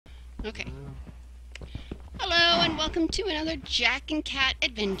Okay. Hello and welcome to another Jack and Cat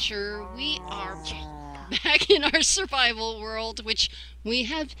adventure. We are back in our survival world, which we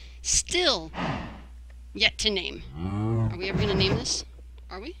have still yet to name. Are we ever going to name this?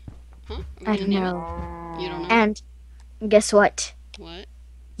 Are we? Huh? Are we I going to don't name know. it? You don't know? And guess what? What?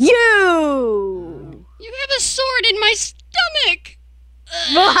 You! You have a sword in my stomach!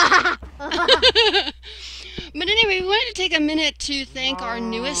 But anyway, we wanted to take a minute to thank our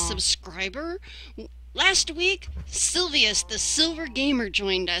newest subscriber. Last week, Sylvius, the Silver Gamer,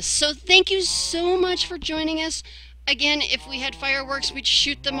 joined us. So thank you so much for joining us. Again, if we had fireworks, we'd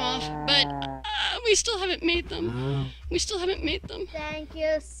shoot them off, but we still haven't made them. We still haven't made them. Thank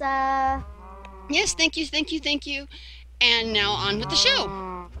you, sir. Yes, thank you, thank you, thank you. And now on with the show.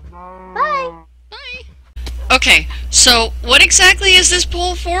 Bye. Bye. Okay, so what exactly is this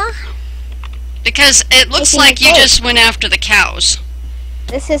bowl for? Because it looks Making a like you cake. just went after the cows.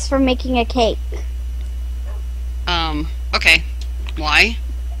 This is for making a cake. Okay. Why?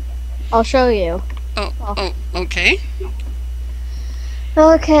 I'll show you. Oh, okay.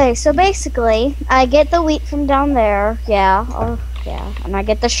 Okay, so basically, I get the wheat from down there, and I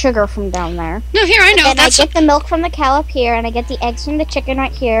get the sugar from down there. No, here, I know. And I That's get the milk from the cow up here, and I get the eggs from the chicken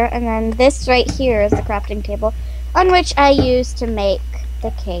right here, and then this right here is the crafting table, on which I use to make the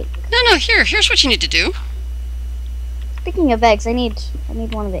cake. No, here's what you need to do. Speaking of eggs, I need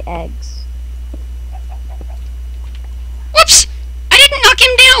one of the eggs. Whoops! I didn't knock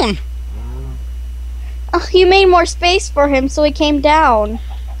him down! Oh, you made more space for him, so he came down.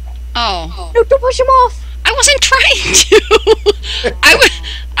 Oh. No, don't push him off! I wasn't trying to!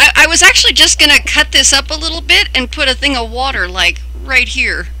 I was actually just gonna cut this up a little bit and put a thing of water, like, right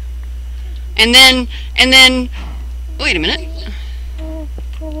here. And then, wait a minute.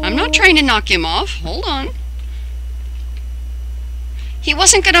 I'm not trying to knock him off. Hold on. He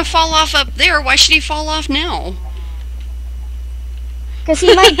wasn't gonna fall off up there. Why should he fall off now? Because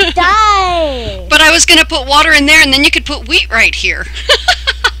he might die! But I was gonna put water in there and then you could put wheat right here.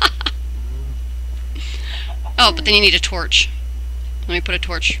 Oh, but then you need a torch. Let me put a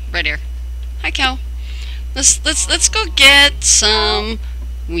torch right here. Hi, cow. Let's go get some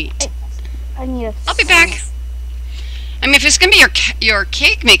wheat. I need a... I'll be back. I mean, if it's gonna be your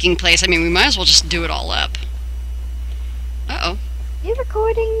cake making place, I mean, we might as well just do it all up. Uh-oh. Are you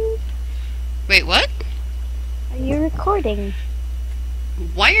recording? Wait, what? Are you recording?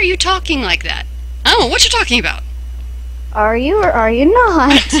 Why are you talking like that? Oh, what you talking about? Are you or are you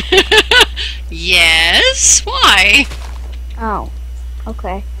not? Yes? Why? Oh.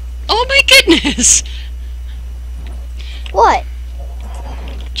 Okay. Oh my goodness! What?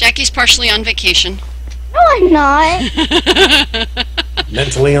 Jackie's partially on vacation. No, I'm not.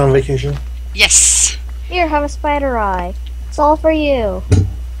 Mentally on vacation? Yes. Here, have a spider eye. It's all for you.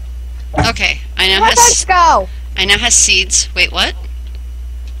 Okay, I now Let's go! has seeds. Wait, what?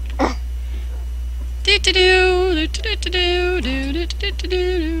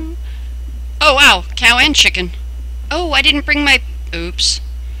 Oh wow, cow and chicken. Oh, I didn't bring my... Oops.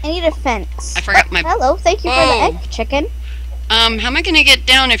 I need a fence. I forgot my... Hello, thank you for Whoa. the egg, chicken. How am I gonna get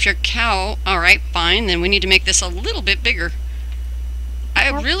down if you're cow? Alright, fine, then we need to make this a little bit bigger. I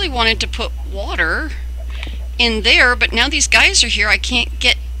really wanted to put water in there, but now these guys are here, I can't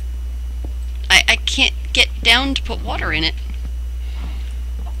get... I can't get down to put water in it.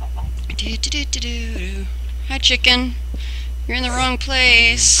 Hi, chicken. You're in the wrong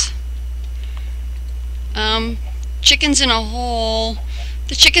place. Chicken's in a hole.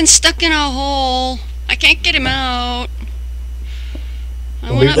 The chicken's stuck in a hole. I can't get him out.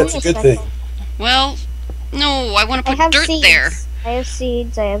 Maybe that's a good thing. Well, no, I want to I put have dirt seeds. there. I have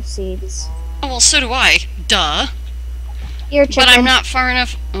seeds, I have seeds. Oh, well, so do I. Duh. Here, chicken. But I'm not far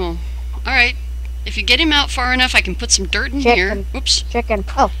enough. Oh, alright. If you get him out far enough, I can put some dirt in here. Chicken. Oops. Chicken.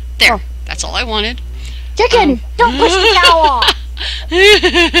 Oh. There. Oh. That's all I wanted. Chicken! Don't push the cow off!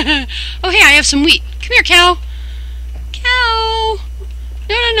 Oh, hey, I have some wheat. Come here, cow. Cow.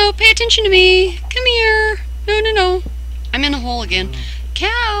 No. Pay attention to me. Come here. No. I'm in a hole again.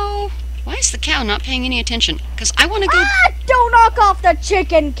 Cow. Why is the cow not paying any attention? Because I want to go... Ah! Don't knock off the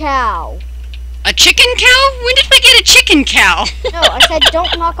chicken cow! A chicken cow? When did we get a chicken cow? No, I said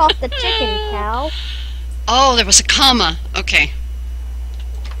don't knock off the chicken cow. Oh, there was a comma. Okay.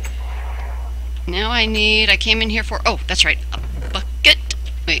 Now I came in here for... Oh, that's right. A bucket.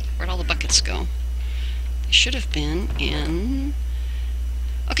 Wait, where'd all the buckets go? They should have been in...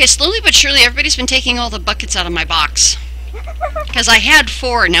 Okay, slowly but surely everybody's been taking all the buckets out of my box. Because I had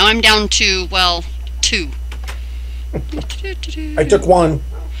 4, now I'm down to, well, 2. I took one.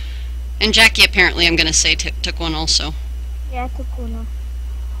 And Jackie apparently, I'm going to say, took one also. Yeah, I took one off.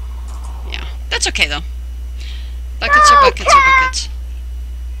 That's okay, though. Buckets are buckets are buckets.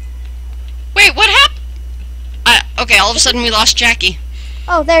 Wait, what happened? Okay, all of a sudden we lost Jackie.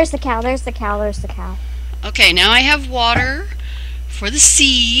 Oh, there's the cow. There's the cow. There's the cow. Okay, now I have water for the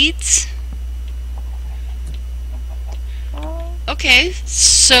seeds. Okay,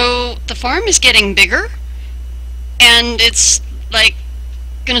 so the farm is getting bigger, and it's like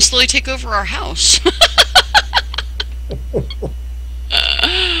gonna slowly take over our house.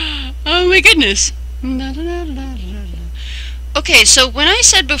 Oh my goodness. Okay, so when I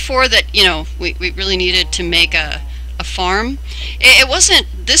said before that, you know, we really needed to make a farm, it wasn't,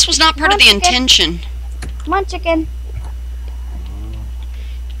 this was not part of the intention. Come on, chicken.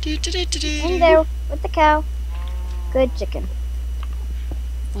 In there with the cow. Good chicken.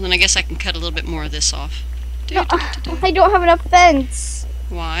 Well, then I guess I can cut a little bit more of this off. No, I don't have enough fence.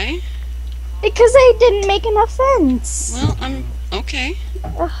 Why? Because I didn't make enough fence. Well, I'm okay.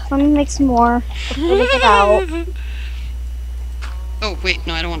 Ugh, let me make some more. Before they get out. Oh, wait,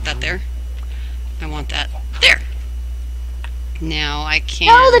 no, I don't want that there. I want that there. Now I can't.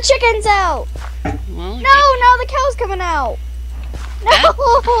 No, the chicken's out. Well, No, now the cow's coming out.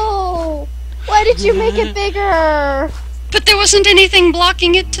 No. Why did you make it bigger? But there wasn't anything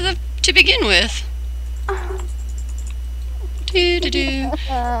blocking it to begin with. Do do do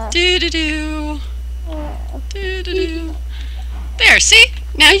do do do do do do. There, see?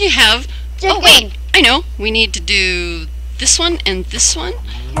 Now you have. Chicken. Oh wait, I know. We need to do this one and this one.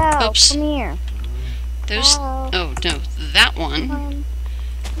 Cow, Oops. come here. There's. Cow. Oh no, that one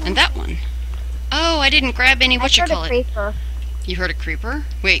and that one. Oh, I didn't grab any. What you call it? Creeper. You heard a creeper?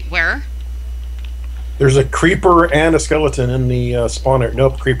 Wait, where? There's a creeper and a skeleton in the spawner.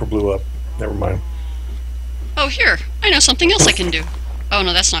 Nope, creeper blew up. Never mind. Oh, here. I know something else I can do. Oh,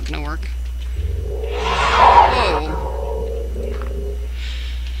 no, that's not going to work. Whoa.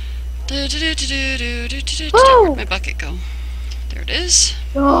 Where'd my bucket go? There it is.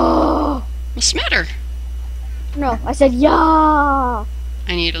 Oh. What's the matter? No, I said yeah.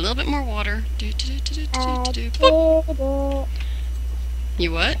 I need a little bit more water. Boop.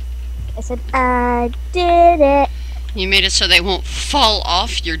 You what? I said I did it. You made it so they won't fall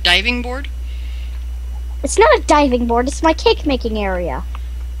off your diving board? It's not a diving board, it's my cake making area.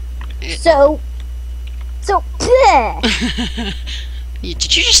 So, bleh.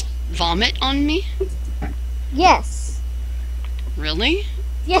 Did you just vomit on me? Yes. Really?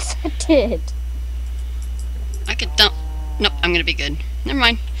 Yes, I did. I could dump. Nope, I'm gonna be good. Never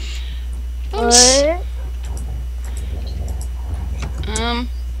mind. Oops. What?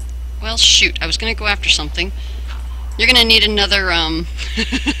 Well, shoot. I was gonna go after something. You're gonna need another,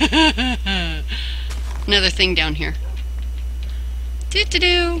 another thing down here.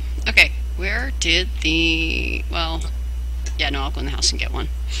 Do-do-do. Okay, where did the... Well, yeah, no, I'll go in the house and get one.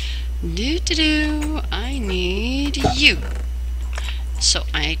 Do-do-do. I need you. So,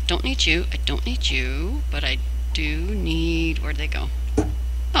 I don't need you, but I do need... Where'd they go?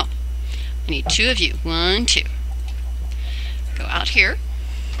 Oh, I need two of you. 1, 2. Go out here.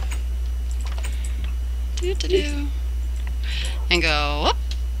 Do-do-do. And go up.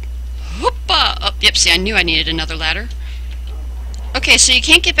 Hoopa! Up. Yep, see, I knew I needed another ladder. Okay, so you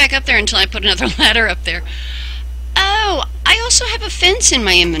can't get back up there until I put another ladder up there. Oh, I also have a fence in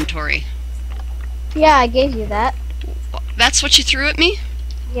my inventory. Yeah, I gave you that. That's what you threw at me?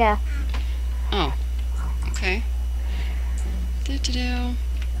 Yeah. Oh. Okay. Do-do-do.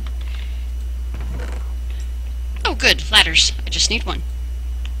 Oh, good. Ladders. I just need one.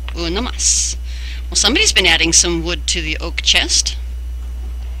 Una mas. Well, somebody's been adding some wood to the oak chest.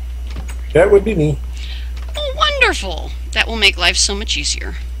 That would be me. Oh, wonderful. That will make life so much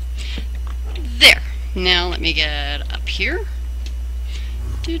easier. There. Now let me get up here.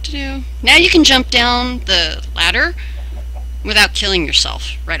 Do-do-do. Now you can jump down the ladder without killing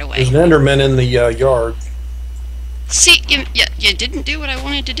yourself right away. There's an Enderman in the yard. See, you didn't do what I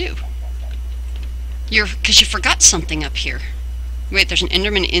wanted to do. Because you forgot something up here. Wait, there's an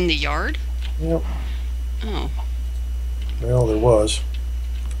Enderman in the yard? Yep. Oh. Well, there was.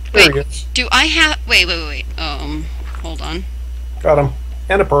 There he Wait, is. do I have... Wait. Hold on. Got him.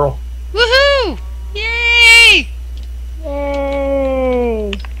 And a pearl. Woohoo! Yay!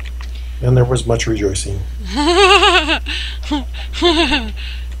 Yay! And there was much rejoicing.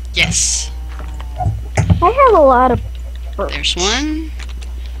 Yes. I have a lot of birds. There's one.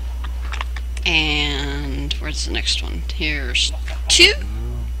 And where's the next one? Here's 2.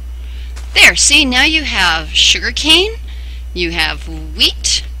 There, see, now you have sugarcane, you have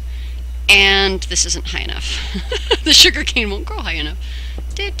wheat, and this isn't high enough. The sugarcane won't grow high enough.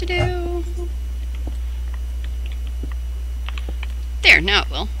 Do-do-do. There, now it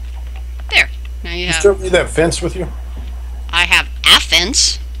will. There. Now you You have... still need that fence with you? I have a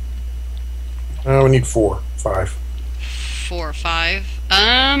fence. We need 4, 5. 4 or 5.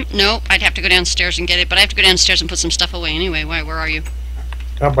 Nope. I'd have to go downstairs and get it, but I have to go downstairs and put some stuff away anyway. Why? Where are you?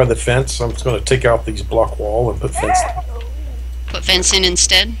 Out by the fence. I'm just going to take out these block wall and put fence. Put fence in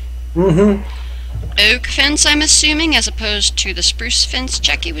instead? Mm-hmm. Oak fence, I'm assuming, as opposed to the spruce fence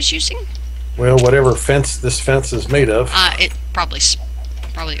Jackie was using? Well, whatever fence this fence is made of. It probably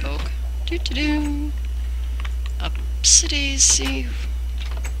oak. Do-do-do. Upsy-daisy.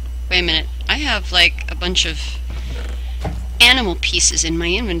 Wait a minute. I have, like, a bunch of animal pieces in my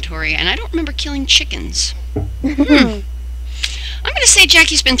inventory, and I don't remember killing chickens. I'm gonna say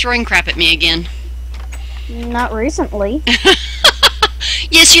Jackie's been throwing crap at me again. Not recently.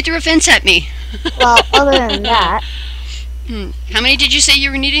 Yes, you threw a fence at me. Well, other than that. How many did you say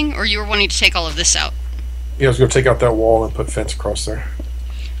you were needing, or you were wanting to take all of this out? Yeah, I was going to take out that wall and put fence across there.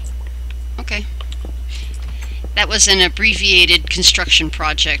 Okay. That was an abbreviated construction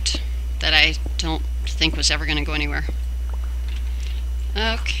project that I don't think was ever going to go anywhere.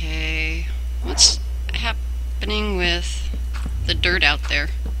 Okay. What's happening with the dirt out there?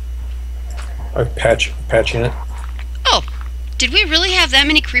 I'm patching it. Oh, did we really have that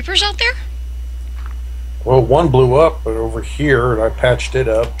many creepers out there? Well, one blew up, but over here, and I patched it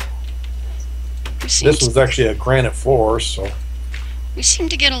up. This was actually a granite floor, so... We seem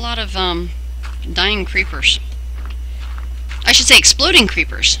to get a lot of, dying creepers. I should say exploding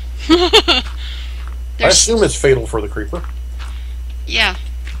creepers. I assume it's fatal for the creeper. Yeah.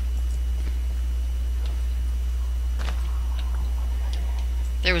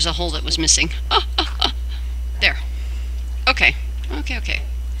 There was a hole that was missing. There. Okay. Okay.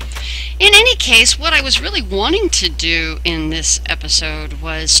 In any case, what I was really wanting to do in this episode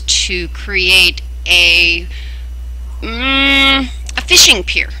was to create a fishing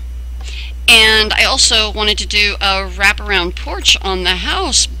pier. And I also wanted to do a wraparound porch on the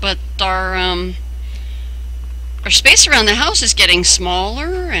house, but our space around the house is getting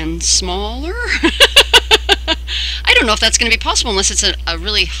smaller and smaller. I don't know if that's going to be possible unless it's a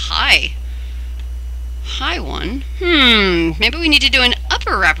really high one. Maybe we need to do an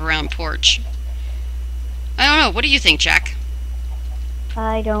upper wraparound porch. I don't know. What do you think, Jack?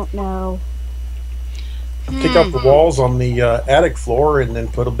 I don't know. Take out the walls on the attic floor and then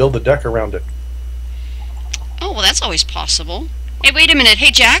build a deck around it. Oh, well, that's always possible. Hey, wait a minute.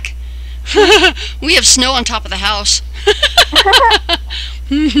 Hey, Jack. We have snow on top of the house.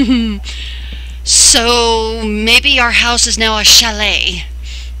 So maybe our house is now a chalet.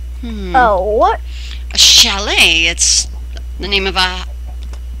 Oh, what? A chalet. It's the name of a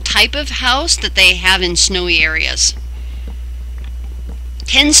type of house that they have in snowy areas.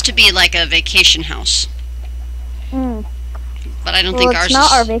 Tends to be like a vacation house. But I don't think ours is... Well,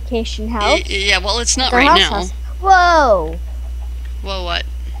 it's not our vacation house. Yeah, well, it's not right now. House. Whoa! Whoa, what?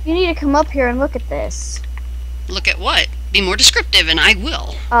 You need to come up here and look at this. Look at what? Be more descriptive, and I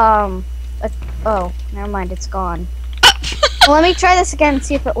will. Oh, never mind, it's gone. Well, let me try this again and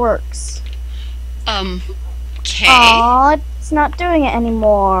see if it works. Okay. Aw, it's not doing it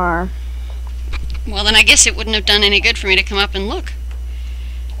anymore. Well, then I guess it wouldn't have done any good for me to come up and look.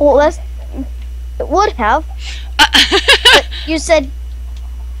 Well, it would have. But you said,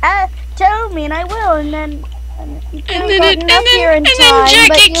 tell me and I will, and then you couldn't have gotten up here in time,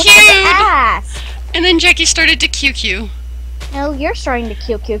 but you had to ask. And then Jackie started to QQ. No, you're starting to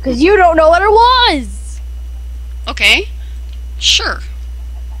QQ because you don't know what it was. Okay. Sure.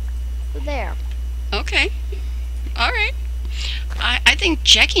 There. Okay. All right. I think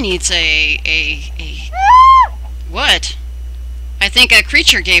Jackie needs what? I think a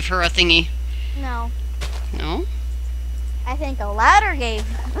creature gave her a thingy. No. No? I think a ladder gave.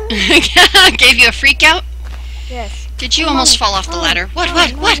 Gave you a freak out? Yes. Did you almost fall off the ladder? What?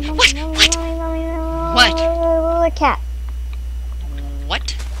 What? A cat.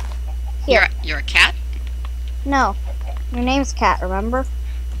 What? Here. You're a cat? No. Your name's Khat, remember?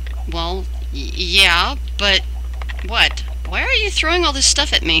 Well, yeah, but what? Why are you throwing all this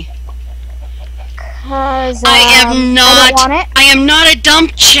stuff at me? Because I am not. I don't want it. I am not a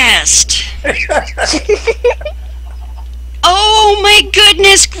dump chest. Oh my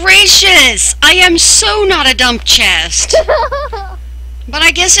goodness gracious! I am so not a dump chest. But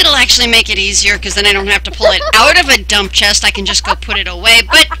I guess it'll actually make it easier because then I don't have to pull it out of a dump chest. I can just go put it away.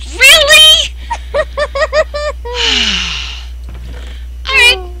 But really?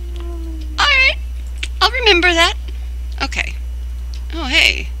 Alright. I'll remember that. Okay. Oh,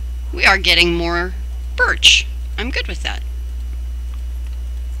 hey. We are getting more birch. I'm good with that.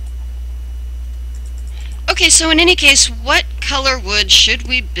 Okay, so in any case, what color wood should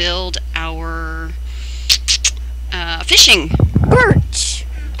we build our fishing? Birch.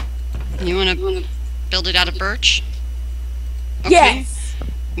 You want to build it out of birch? Okay. Yes.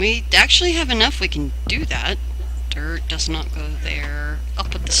 We actually have enough we can do that. Dirt does not go there. I'll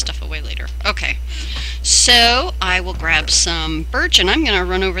put this stuff away later. Okay. So I will grab some birch and I'm going to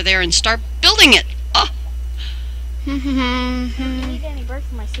run over there and start building it. Oh. If you need any birch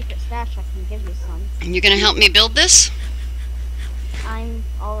from my secret stash, I can give you some. You going to help me build this? I'm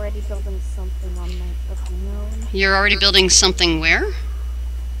already building something on my own. You're already building something where?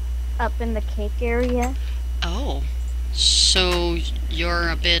 Up in the cake area. Oh. So you're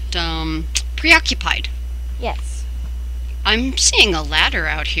a bit preoccupied. Yes. I'm seeing a ladder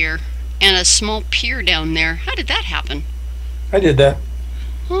out here and a small pier down there. How did that happen? I did that.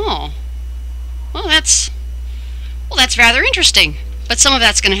 Oh. Well, that's rather interesting. But some of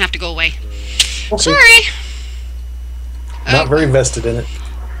that's going to have to go away. Okay. Sorry. Not very vested in it.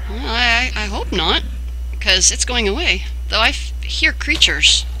 Well, I hope not, because it's going away. Though I hear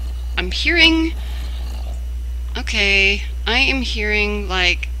creatures. I'm hearing... Okay, I am hearing,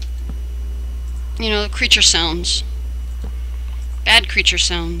 like, you know, creature sounds. Bad creature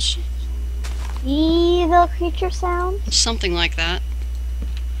sounds. Evil creature sounds? Something like that.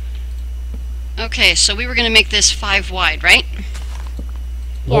 Okay, so we were going to make this 5 wide, right?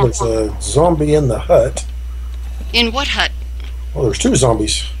 Well, there's a zombie in the hut. In what hut? Well, there's 2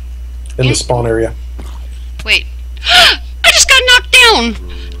 zombies in the spawn area. Wait. I just got knocked down!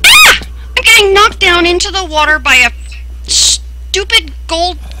 Ah! I'm getting knocked down into the water by a stupid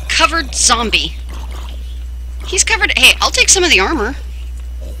gold-covered zombie. He's covered... Hey, I'll take some of the armor.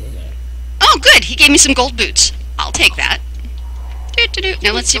 Oh, good! He gave me some gold boots. I'll take that.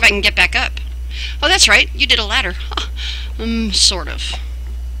 Now let's see if I can get back up. Oh, that's right. You did a ladder. Sort of.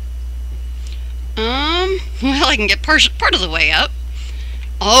 Well, I can get part of the way up.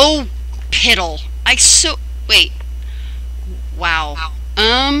 Oh, piddle. Wait. Wow.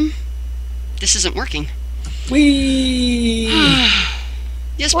 This isn't working. Whee!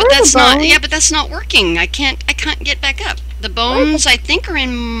 Yes, but that's not... Yeah, but that's not working. I can't get back up. The bones, I think, are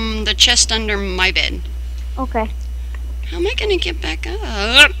in the chest under my bed. Okay. How am I going to get back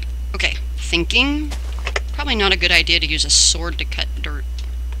up? Okay, thinking. Probably not a good idea to use a sword to cut dirt.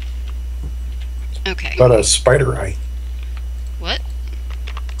 Okay. How about a spider eye? What?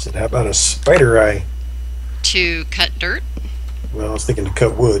 I said, how about a spider eye? To cut dirt? Well, I was thinking to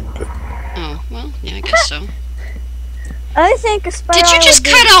cut wood, but... Oh, well, yeah, I guess so. I think a spider Did you just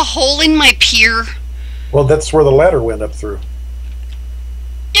cut a hole in my pier? Well, that's where the ladder went up through.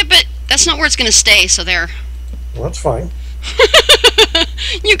 Yeah, but that's not where it's going to stay, so there. Well, that's fine.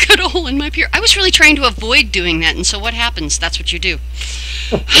 You cut a hole in my pier. I was really trying to avoid doing that, and so what happens? That's what you do.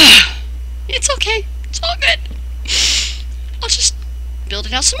 It's okay. It's all good. I'll just build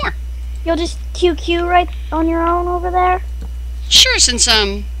it out some more. You'll just QQ right on your own over there? Sure, since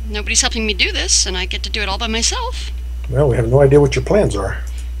nobody's helping me do this, and I get to do it all by myself. Well, we have no idea what your plans are.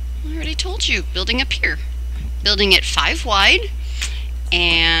 I already told you, building a pier. Building it 5 wide,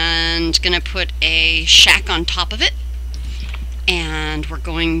 and gonna put a shack on top of it. And we're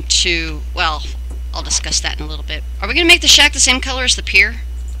going to, well, I'll discuss that in a little bit. Are we gonna make the shack the same color as the pier?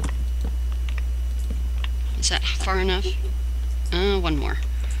 Is that far enough? One more.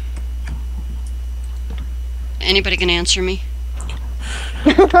 Anybody gonna answer me?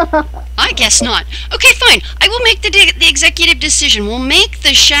 I guess not. Okay, fine. I will make the executive decision. We'll make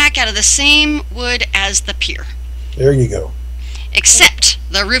the shack out of the same wood as the pier. There you go. Except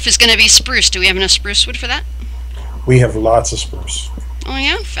the roof is going to be spruce. Do we have enough spruce wood for that? We have lots of spruce. Oh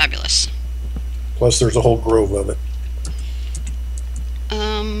yeah? Fabulous. Plus there's a whole grove of it.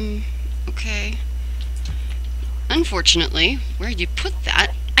 Okay. Unfortunately, where you put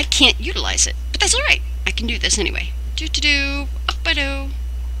that, I can't utilize it. But that's alright. I can do this anyway. Up-a-do.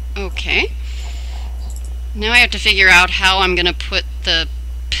 Okay. Now I have to figure out how I'm going to put the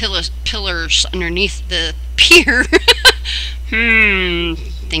pillars underneath the pier.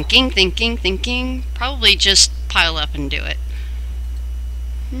 Thinking. Probably just pile up and do it.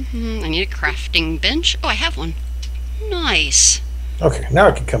 I need a crafting bench. Oh, I have one. Nice. Okay, now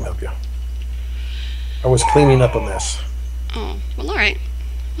I can come help you. I was cleaning up a mess. Oh, well, alright.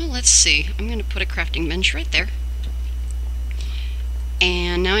 Well, let's see. I'm going to put a crafting bench right there.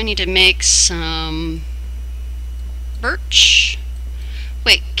 And now I need to make some birch.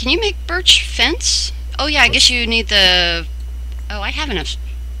 Wait, can you make birch fence? Oh yeah, I guess you need the... Oh, I have enough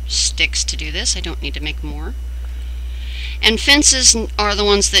sticks to do this. I don't need to make more. And fences are the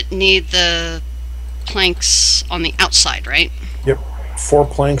ones that need the planks on the outside, right? Yep, 4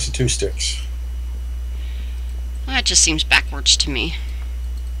 planks and 2 sticks. That just seems backwards to me.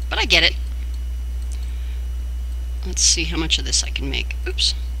 But I get it. Let's see how much of this I can make.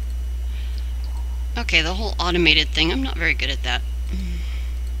 Oops. Okay, the whole automated thing, I'm not very good at that.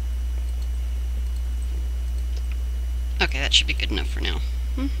 Okay, that should be good enough for now.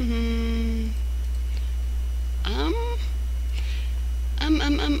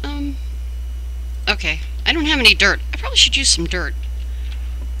 Okay, I don't have any dirt. I probably should use some dirt.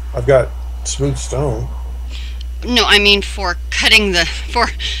 I've got smooth stone. No, I mean for cutting the for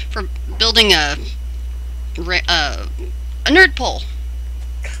building a nerd pole.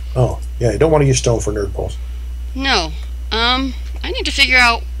 Oh, yeah, you don't want to use stone for nerd poles. No. I need to figure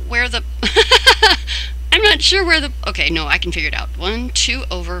out where the I'm not sure where the okay, no, I can figure it out. 1, 2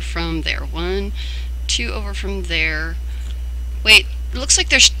 over from there. 1, 2 over from there. Wait, it looks like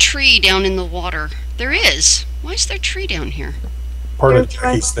there's tree down in the water. There is. Why is there tree down here? Part of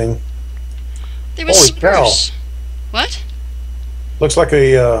Jackie's thing. There was spruce. What? Looks like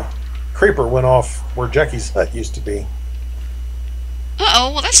a creeper went off where Jackie's hut used to be.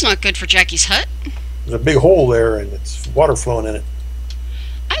 Uh-oh, well that's not good for Jackie's hut. There's a big hole there and it's water flowing in it.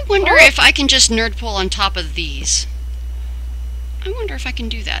 I wonder if I can just nerd pull on top of these. I wonder if I can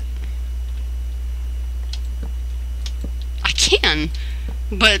do that. I can,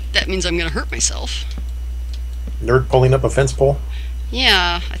 but that means I'm going to hurt myself. Nerd pulling up a fence pole?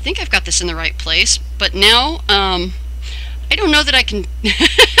 Yeah, I think I've got this in the right place, but now, I don't know that I can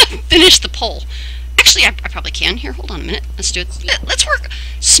finish the pole. Actually, I probably can. Here, hold on a minute. Let's do it. Let's work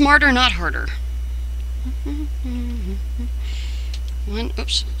smarter, not harder. 1,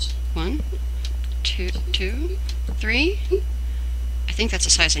 2, 3. I think that's the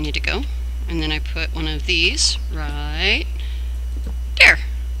size I need to go. And then I put one of these right there.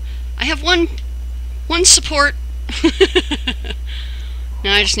 I have one support.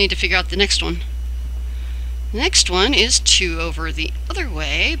 Now I just need to figure out the next one. The next one is 2 over the other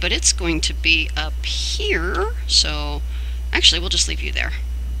way, but it's going to be up here. So actually, we'll just leave you there.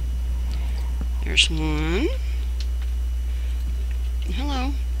 There's 1.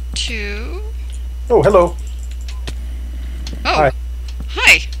 Hello. 2. Oh, hello. Oh. Hi.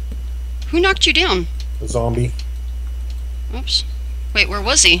 Hi. Who knocked you down? A zombie. Oops. Wait, where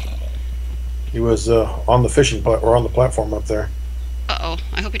was he? He was on the fishing or on the platform up there. Uh-oh.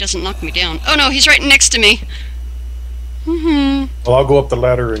 I hope he doesn't knock me down. Oh no, he's right next to me. Well, I'll go up the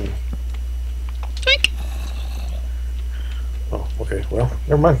ladder and... Twink. Oh, okay. Well,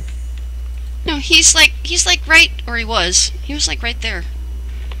 never mind. No, he's like right, or he was like right there.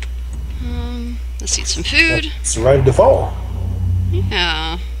 Let's eat some food. It's ready to fall.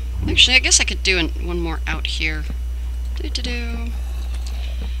 Yeah. Actually, I guess I could do one more out here.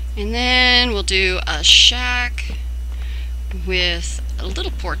 And then we'll do a shack with a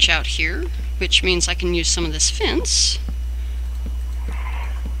little porch out here, which means I can use some of this fence.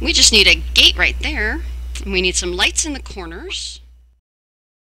 We just need a gate right there. And we need some lights in the corners.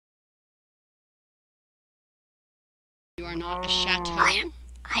 You are not a chateau. I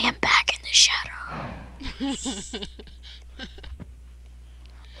am back in the shadow.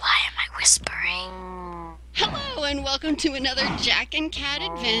 Why am I whispering? Hello and welcome to another Jack and Cat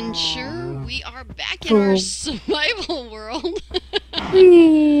adventure. We are back in our survival world.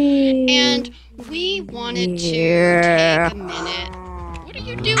 And we wanted to take a minute. What are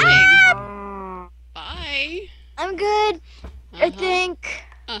you doing? Bye. I'm good. I think.